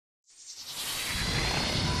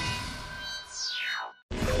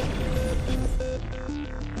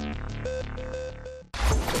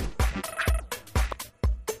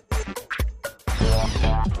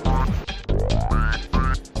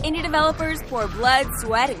developers pour blood,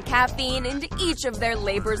 sweat, and caffeine into each of their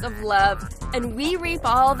labors of love, and we reap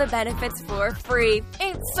all the benefits for free.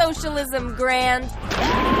 Ain't socialism grand?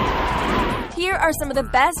 Here are some of the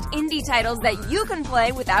best indie titles that you can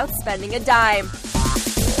play without spending a dime.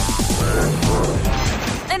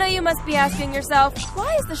 I know you must be asking yourself,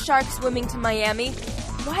 why is the shark swimming to Miami?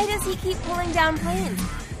 Why does he keep pulling down planes?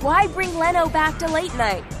 Why bring Leno back to late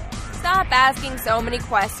night? Stop asking so many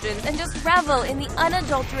questions and just revel in the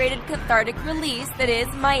unadulterated cathartic release that is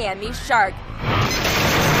Miami Shark.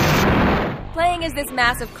 Playing as this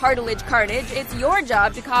massive cartilage carnage, it's your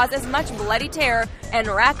job to cause as much bloody terror and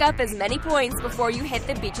rack up as many points before you hit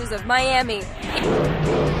the beaches of Miami.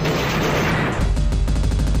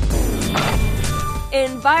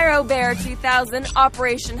 In BioBear 2000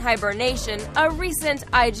 Operation Hibernation, a recent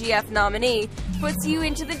IGF nominee puts you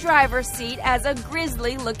into the driver's seat as a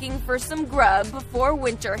grizzly looking for some grub before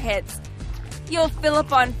winter hits. You'll fill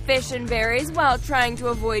up on fish and berries while trying to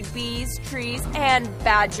avoid bees, trees, and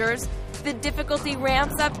badgers. The difficulty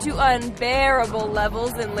ramps up to unbearable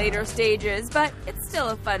levels in later stages, but it's still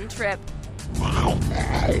a fun trip.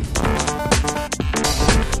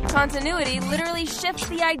 Continuity literally shifts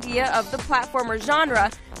the idea of the platformer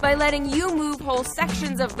genre by letting you move whole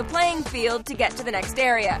sections of the playing field to get to the next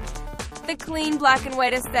area. The clean black and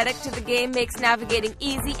white aesthetic to the game makes navigating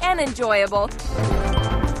easy and enjoyable.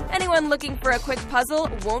 Anyone looking for a quick puzzle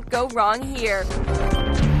won't go wrong here.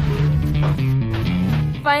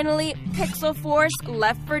 Finally, Pixel Force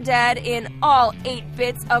Left 4 Dead in all 8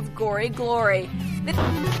 bits of gory glory.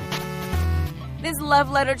 This love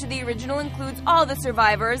letter to the original includes all the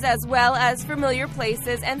survivors, as well as familiar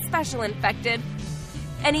places and special infected.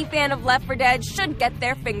 Any fan of Left 4 Dead should get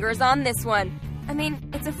their fingers on this one. I mean,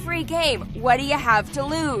 it's a free game. What do you have to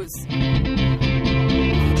lose?